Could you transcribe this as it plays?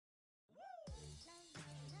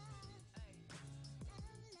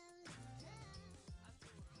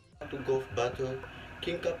to Golf Battle,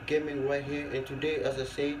 King Cup Gaming right here. And today, as I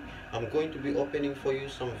said, I'm going to be opening for you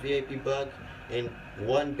some VIP bag and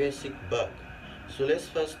one basic bag. So let's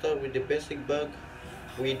first start with the basic bag.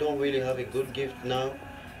 We don't really have a good gift now,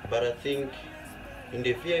 but I think in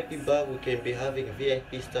the VIP bag we can be having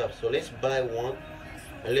VIP stuff. So let's buy one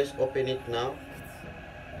and let's open it now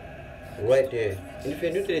right there. And if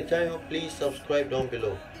you're new to the channel, please subscribe down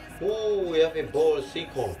below. Ooh, we have a ball,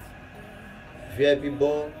 Seacon VIP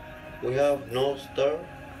ball. We have North Star.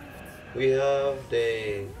 We have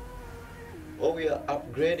the we are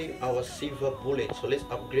upgrading our silver bullet, so let's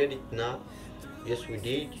upgrade it now. Yes, we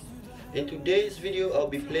did. In today's video I'll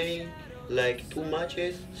be playing like 2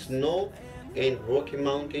 matches, Snow and Rocky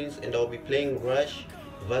Mountains, and I'll be playing Rush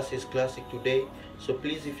versus Classic today. So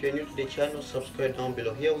please, if you're new to the channel, subscribe down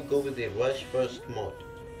below. Here we go with the Rush first mod.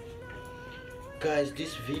 Guys,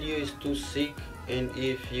 this video is too sick, and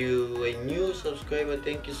if you a new subscriber,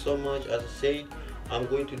 thank you so much. As I said, I'm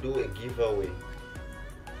going to do a giveaway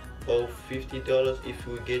of $50 if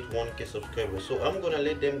we get 1k subscribers. So I'm gonna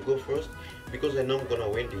let them go first because I know I'm gonna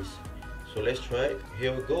win this. So let's try it.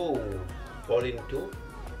 Here we go. All in 2.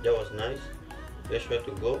 That was nice. Let's try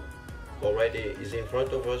to go. Alright, he's in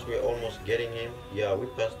front of us. We're almost getting him. Yeah, we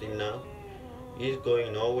passed him now. He's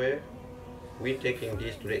going nowhere. We're taking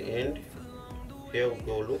this to the end. Here we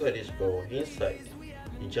go. Look at this ball. Inside.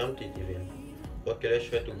 He jumped it even. Okay, let's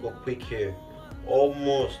try to go quick here.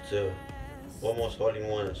 Almost all in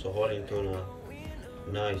 1. So all in 2 now.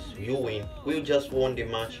 Nice. You win. We just won the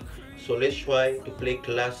match. So let's try to play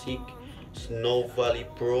Classic Snow Valley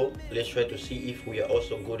Pro. Let's try to see if we are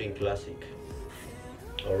also good in Classic.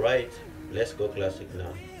 Alright, let's go Classic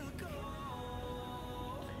now.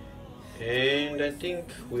 And I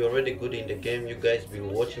think we're already good in the game. You guys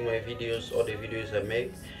been watching my videos, all the videos I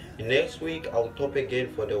make. And next week I'll top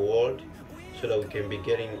again for the world so that we can be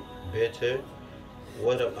getting better.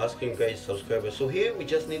 What I'm asking, guys, subscribers. So here we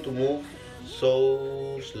just need to move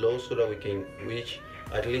so slow so that we can reach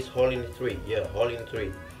at least all in 3. Yeah, all in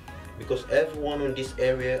 3, because everyone in this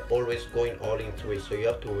area always going all in 3, so you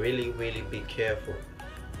have to really be careful.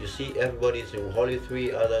 You see, everybody is in all in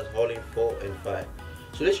 3, others all in 4 and 5.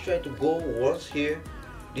 So let's try to go once here.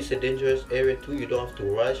 This is a dangerous area too. You don't have to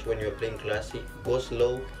rush when you're playing Classic. Go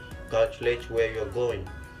slow, calculate where you're going.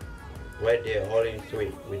 Right there, all in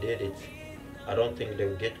 3. We did it. I don't think they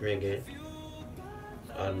will get me again.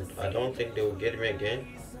 And I don't think they will get me again.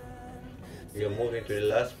 We are moving to the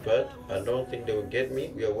last part. I don't think they will get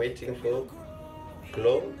me. We are waiting for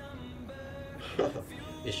Clone.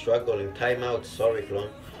 He's struggling. Timeout. Sorry,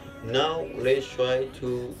 Clone. Now let's try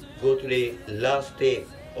to go to the last step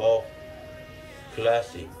of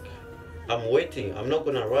Classic. I'm waiting. I'm not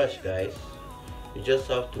gonna rush, guys. You just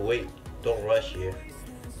have to wait. Don't rush here.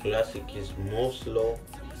 Classic is more slow.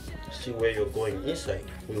 See where you're going. Inside.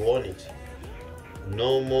 We won it.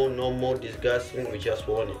 No more discussing. We just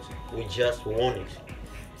won it. We just won it.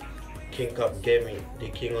 King Cup Gaming, the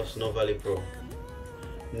king of Snow Valley Pro.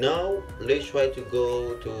 Now let's try to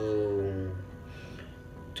go to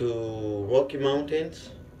Rocky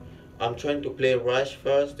Mountains. I'm trying to play Rush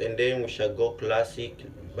first, and then we shall go Classic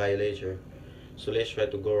by later. So let's try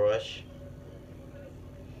to go Rush.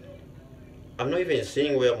 I'm not even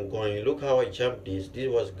seeing where I'm going. Look how I jumped this. This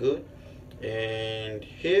was good. And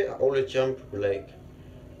here I always jump like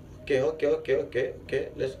okay,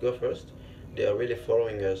 let's go first. They are really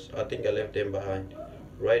following us. I think I left them behind.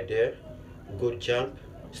 Right there. Good jump.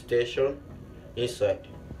 Station. Inside.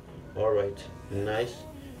 Alright. Nice.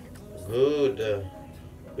 Good.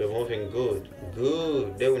 We're moving good.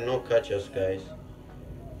 Good. They will not catch us, guys.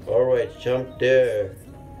 Alright. Jump there.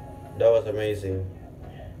 That was amazing.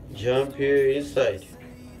 Jump here inside.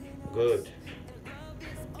 Good.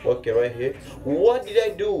 Okay, right here. What did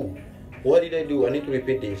I do? What did I do? I need to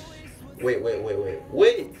repeat this. Wait.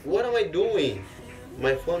 What am I doing?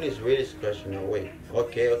 My phone is really scratching now. Wait.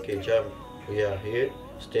 Okay, jump. We are here.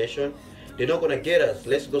 Station. They're not gonna get us.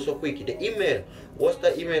 Let's go so quick. The email. What's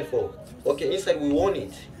the email for? Okay, inside we won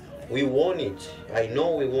it. We won it. I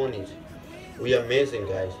know we won it. We are amazing,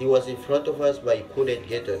 guys. He was in front of us, but he couldn't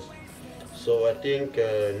get us. So I think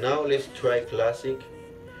now let's try Classic.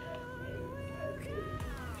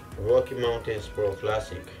 Rocky Mountains Pro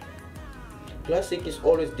Classic. Classic is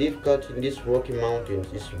always difficult in these Rocky Mountains.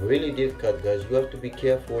 It's really difficult, guys. You have to be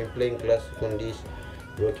careful when playing Classic on these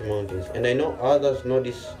Rocky Mountains. And I know others know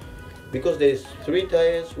this because there's 3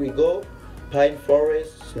 tires. We go Pine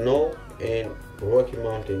Forest, Snow, and Rocky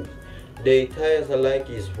Mountains. The tires I like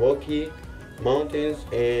is Rocky Mountains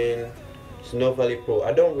and Snow Valley Pro.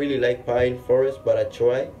 I don't really like Pine Forest, but I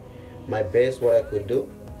try my best what I could do,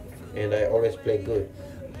 and I always play good.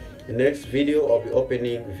 The next video I'll be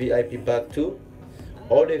opening VIP bag 2.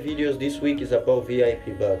 All the videos this week is about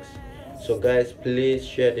VIP bags. So guys, please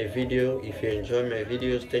share the video. If you enjoy my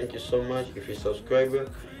videos, thank you so much. If you're a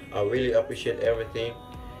subscriber, I really appreciate everything.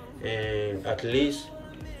 And at least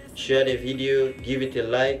share the video, give it a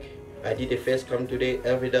like. I did a face cam today.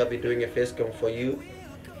 Every day I'll be doing a face cam for you.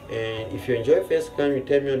 And if you enjoy face cam, you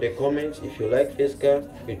tell me in the comments. If you like face cam,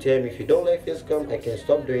 you tell me. If you don't like face cam, I can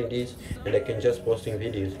stop doing this and I can just posting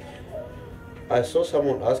videos. I saw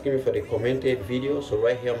someone asking me for the commented video, so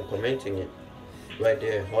right here I'm commenting it. Right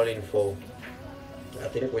there, holding for. I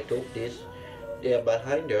think we took this. They are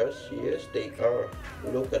behind us. Yes, they are.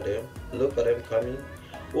 Look at them. Look at them coming.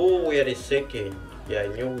 Oh, we are the second. Yeah, I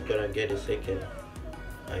knew we were gonna get a second.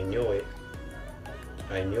 I knew it.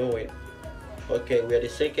 I knew it. Okay, we are the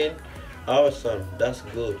second. Awesome, that's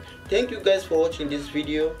good. Thank you guys for watching this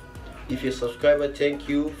video. If you're a subscriber, thank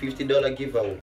you. $50 giveaway.